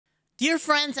Dear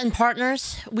friends and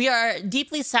partners, we are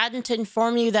deeply saddened to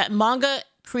inform you that manga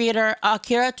creator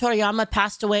Akira Toriyama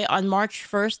passed away on March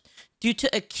 1st due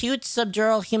to acute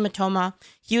subdural hematoma.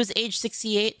 He was age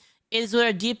 68. It is with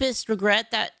our deepest regret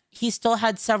that he still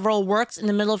had several works in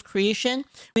the middle of creation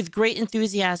with great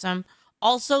enthusiasm.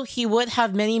 Also, he would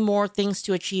have many more things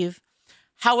to achieve.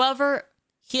 However,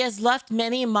 he has left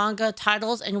many manga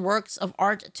titles and works of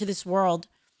art to this world.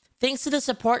 Thanks to the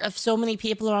support of so many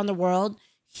people around the world,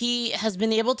 he has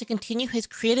been able to continue his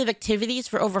creative activities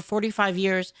for over 45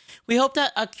 years. We hope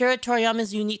that Akira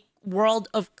Toriyama's unique world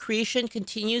of creation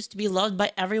continues to be loved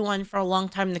by everyone for a long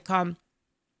time to come.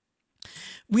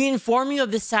 We inform you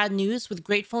of this sad news with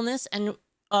gratefulness and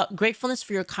gratefulness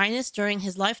for your kindness during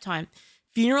his lifetime.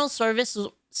 Funeral services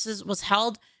was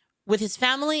held with his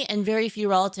family and very few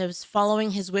relatives.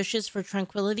 Following his wishes for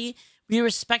tranquility, we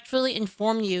respectfully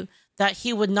inform you that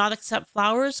he would not accept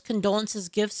flowers, condolences,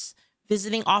 gifts,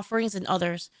 visiting offerings, and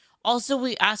others. Also,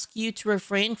 we ask you to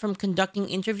refrain from conducting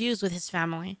interviews with his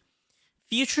family.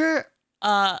 Future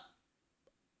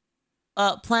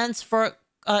plans for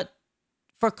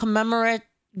commemorate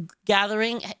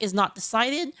gathering is not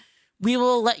decided. We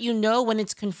will let you know when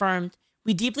it's confirmed.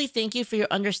 We deeply thank you for your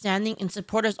understanding and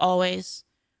support as always.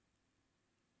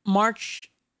 March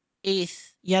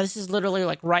 8th. Yeah, this is literally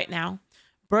like right now.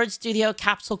 Bird Studio,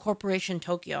 Capsule Corporation,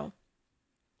 Tokyo.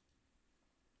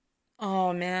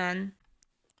 Oh, man.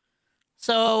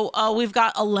 So we've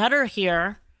got a letter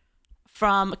here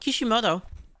from Kishimoto.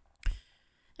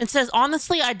 It says,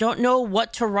 honestly, I don't know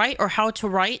what to write or how to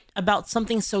write about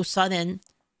something so sudden.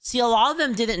 See, a lot of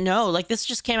them didn't know. Like, this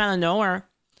just came out of nowhere.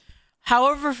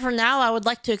 However, for now, I would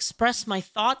like to express my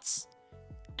thoughts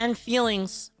and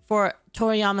feelings for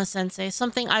Toriyama-sensei,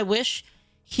 something I wish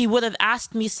he would have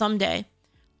asked me someday.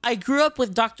 I grew up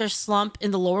with Dr. Slump in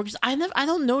the lower grades. I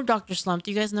don't know Dr. Slump. Do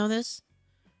you guys know this?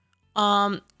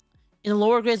 In the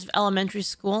lower grades of elementary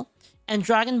school, and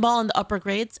Dragon Ball in the upper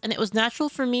grades, and it was natural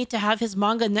for me to have his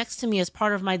manga next to me as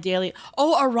part of my daily.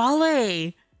 Oh,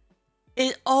 Arale.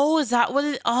 Is that what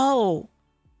it? Oh,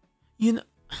 you know.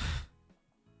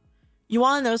 You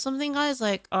want to know something, guys?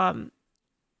 Like,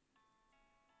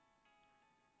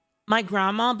 my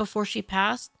grandma, before she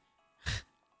passed,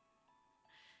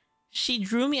 she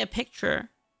drew me a picture.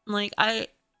 Like, I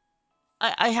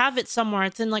have it somewhere.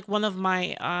 It's in like one of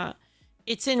my I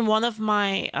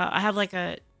have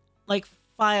like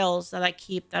files that I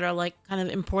keep that are like kind of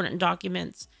important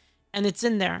documents, and it's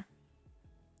in there.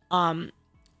 And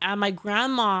my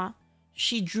grandma,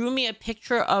 she drew me a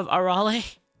picture of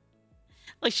Arale.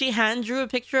 Like, she hand drew a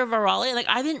picture of Arale. Like,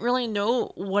 I didn't really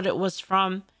know what it was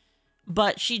from,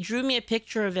 but she drew me a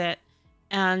picture of it.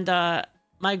 And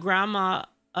my grandma,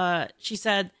 she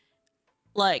said,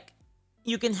 like,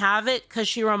 you can have it because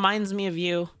she reminds me of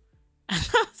you. And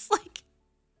I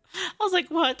was like,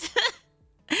 what?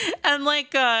 And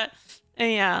like, and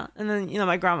yeah. And then, you know,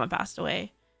 my grandma passed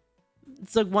away.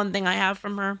 It's like one thing I have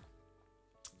from her.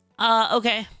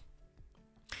 Okay.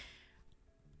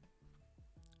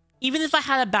 Even if I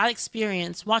had a bad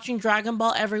experience, watching Dragon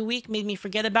Ball every week made me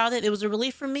forget about it. It was a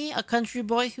relief for me, a country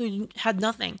boy who had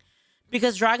nothing,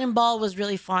 because Dragon Ball was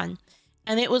really fun.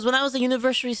 And it was when I was a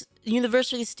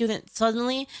university student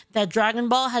suddenly that Dragon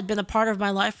Ball had been a part of my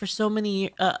life for so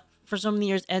many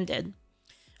years ended.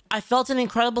 I felt an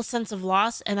incredible sense of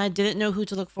loss, and I didn't know who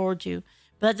to look forward to.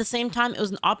 But at the same time, it was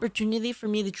an opportunity for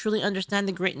me to truly understand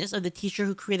the greatness of the teacher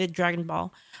who created Dragon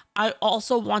Ball. I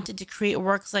also wanted to create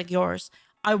works like yours.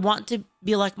 I want to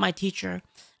be like my teacher.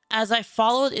 As I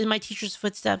followed in my teacher's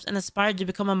footsteps and aspired to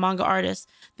become a manga artist,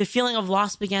 the feeling of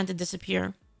loss began to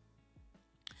disappear.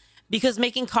 Because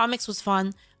making comics was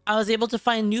fun, I was able to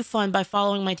find new fun by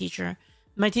following my teacher.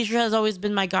 My teacher has always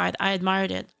been my guide. I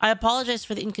admired it. I apologize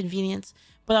for the inconvenience,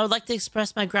 but I would like to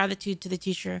express my gratitude to the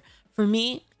teacher. For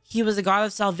me, he was the god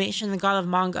of salvation, the god of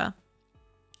manga.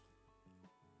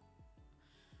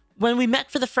 When we met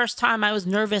for the first time, I was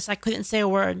nervous. I couldn't say a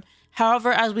word.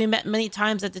 However, as we met many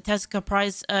times at the Tezuka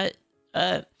Prize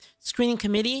screening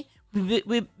committee,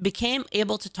 we became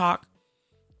able to talk.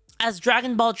 As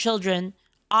Dragon Ball children,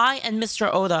 I and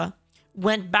Mr. Oda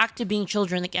went back to being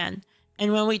children again.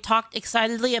 And when we talked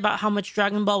excitedly about how much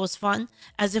Dragon Ball was fun,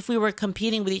 as if we were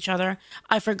competing with each other,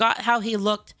 I forgot how he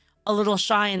looked a little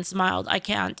shy and smiled. I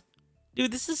can't.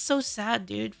 Dude, this is so sad,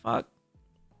 dude. Fuck.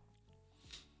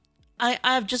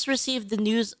 I've just received the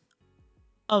news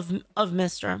of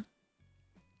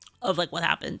like what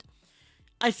happened.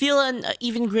 I feel an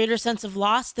even greater sense of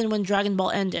loss than when Dragon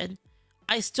Ball ended.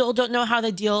 I still don't know how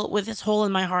to deal with this hole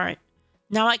in my heart.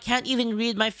 Now I can't even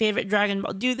read my favorite Dragon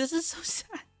Ball. Dude, this is so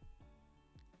sad.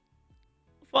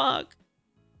 Fuck.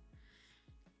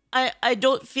 I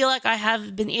don't feel like I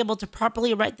have been able to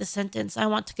properly write the sentence I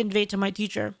want to convey to my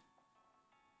teacher.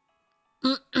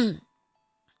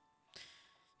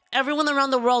 Everyone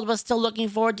around the world was still looking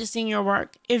forward to seeing your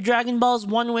work. If Dragon Ball's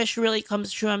one wish really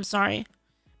comes true, I'm sorry.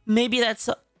 Maybe that's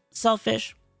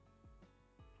selfish.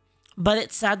 But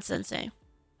it's sad, Sensei.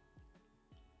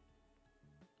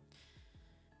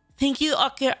 Thank you,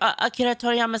 Akira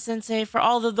Toriyama Sensei, for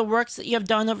all of the works that you have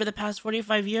done over the past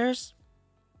 45 years.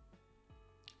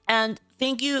 And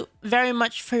thank you very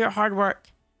much for your hard work.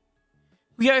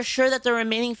 We are sure that the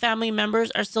remaining family members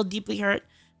are still deeply hurt.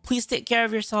 Please take care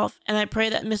of yourself, and I pray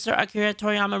that Mr. Akira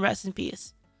Toriyama rests in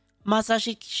peace.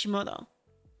 Masashi Kishimoto.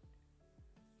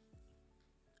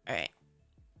 Alright.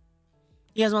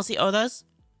 You guys want to see Oda's?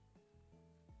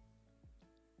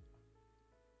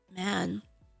 Man.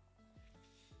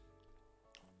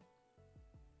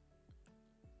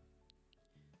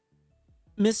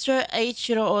 Mr.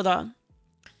 Eiichiro Oda.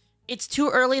 It's too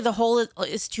early, the hole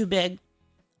is too big.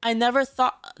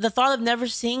 The thought of never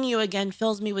seeing you again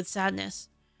fills me with sadness.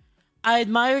 I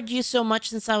admired you so much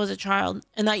since I was a child,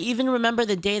 and I even remember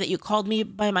the day that you called me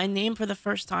by my name for the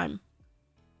first time.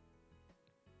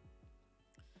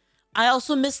 I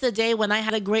also miss the day when I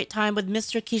had a great time with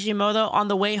Mr. Kishimoto on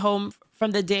the way home from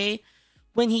the day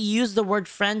when he used the word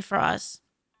friend for us.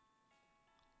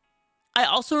 I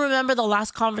also remember the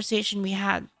last conversation we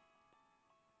had.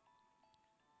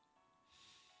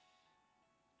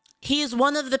 He is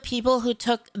one of the people who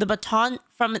took the baton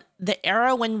from the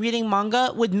era when reading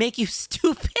manga would make you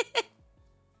stupid.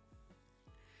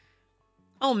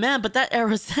 Oh man, but that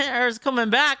era's coming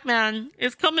back, man.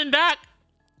 It's coming back.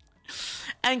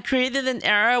 And created an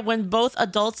era when both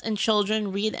adults and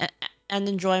children read and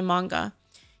enjoy manga.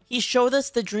 He showed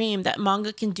us the dream that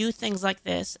manga can do things like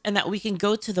this and that we can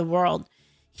go to the world.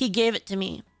 He gave it to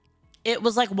me. It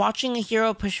was like watching a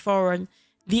hero push forward.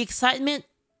 The excitement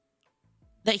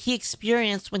that he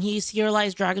experienced when he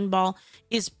serialized Dragon Ball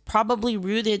is probably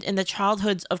rooted in the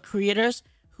childhoods of creators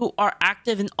who are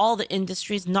active in all the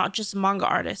industries, not just manga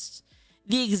artists.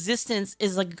 The existence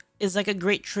is like a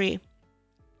great tree.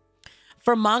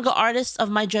 For manga artists of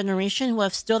my generation who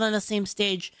have stood on the same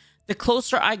stage, the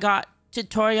closer I got to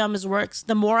Toriyama's works,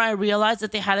 the more I realized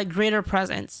that they had a greater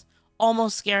presence.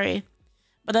 Almost scary.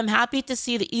 But I'm happy to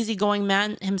see the easygoing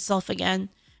man himself again,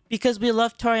 because we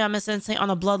love Toriyama Sensei on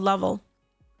a blood level.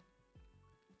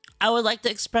 I would like to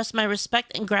express my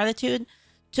respect and gratitude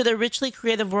to the richly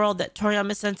creative world that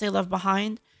Toriyama Sensei left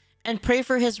behind, and pray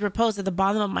for his repose at the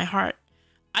bottom of my heart.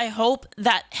 I hope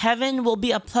that heaven will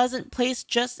be a pleasant place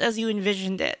just as you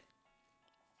envisioned it.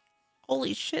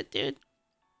 Holy shit, dude.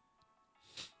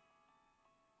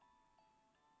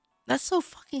 That's so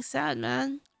fucking sad,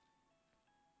 man.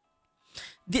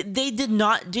 They did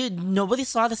not, dude, nobody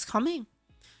saw this coming.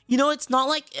 You know, it's not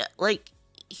like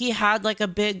he had like a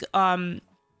big,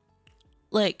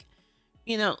 like,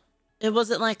 you know, it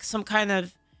wasn't like some kind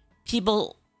of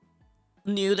people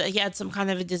knew that he had some kind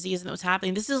of a disease and it was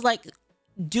happening. This is like,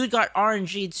 dude got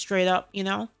RNG'd straight up, you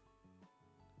know?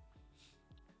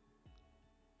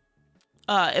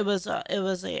 It was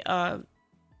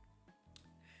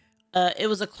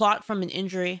a clot from an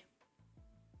injury.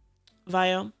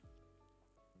 Vio.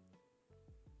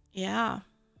 Yeah.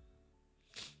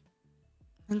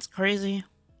 That's crazy.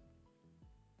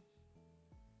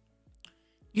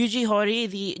 Yuji Horii,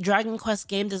 the Dragon Quest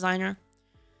game designer.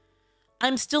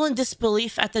 I'm still in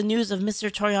disbelief at the news of Mr.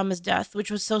 Toriyama's death,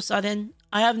 which was so sudden.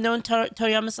 I have known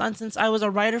Toriyama-san since I was a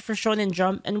writer for Shonen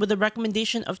Jump, and with the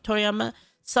recommendation of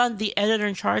Toriyama-san, the editor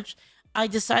in charge, I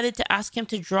decided to ask him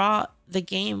to draw the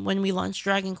game when we launched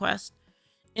Dragon Quest.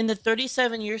 In the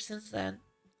 37 years since then,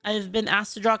 I have been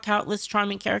asked to draw countless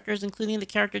charming characters, including the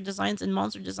character designs and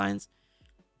monster designs.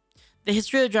 The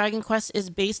history of Dragon Quest is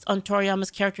based on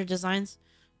Toriyama's character designs.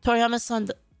 Toriyama-san,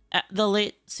 the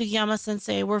late Sugiyama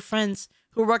Sensei, were friends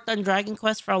who worked on Dragon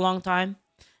Quest for a long time.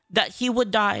 That he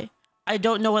would die, I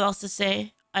don't know what else to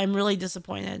say. I'm really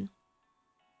disappointed.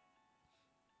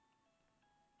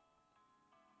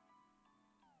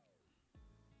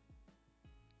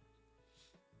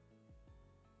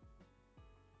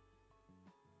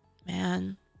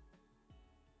 Man.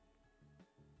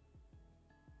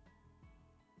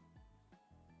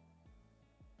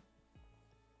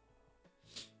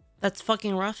 That's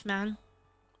fucking rough, man.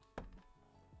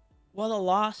 What a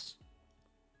loss.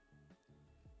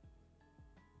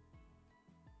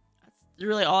 That's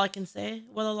really all I can say.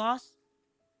 What a loss.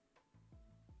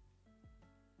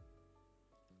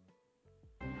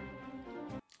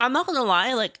 I'm not gonna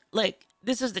lie, like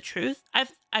this is the truth.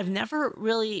 I've never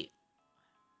really,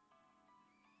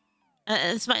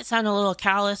 and this might sound a little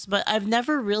callous, but I've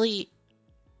never really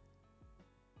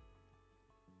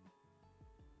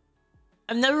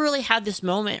I've never really had this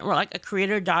moment where like a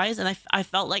creator dies and I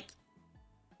felt like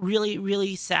really,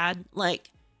 really sad.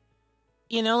 Like,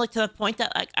 you know, like to the point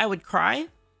that like I would cry.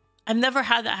 I've never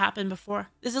had that happen before.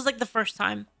 This is like the first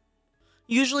time.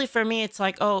 Usually for me, it's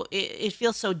like, oh, it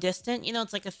feels so distant. You know,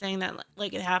 it's like a thing that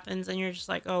like it happens and you're just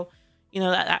like, oh, you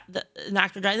know, an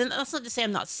actor died. And that's not to say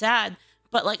I'm not sad,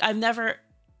 but like I've never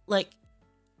like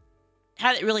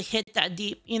had it really hit that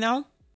deep, you know?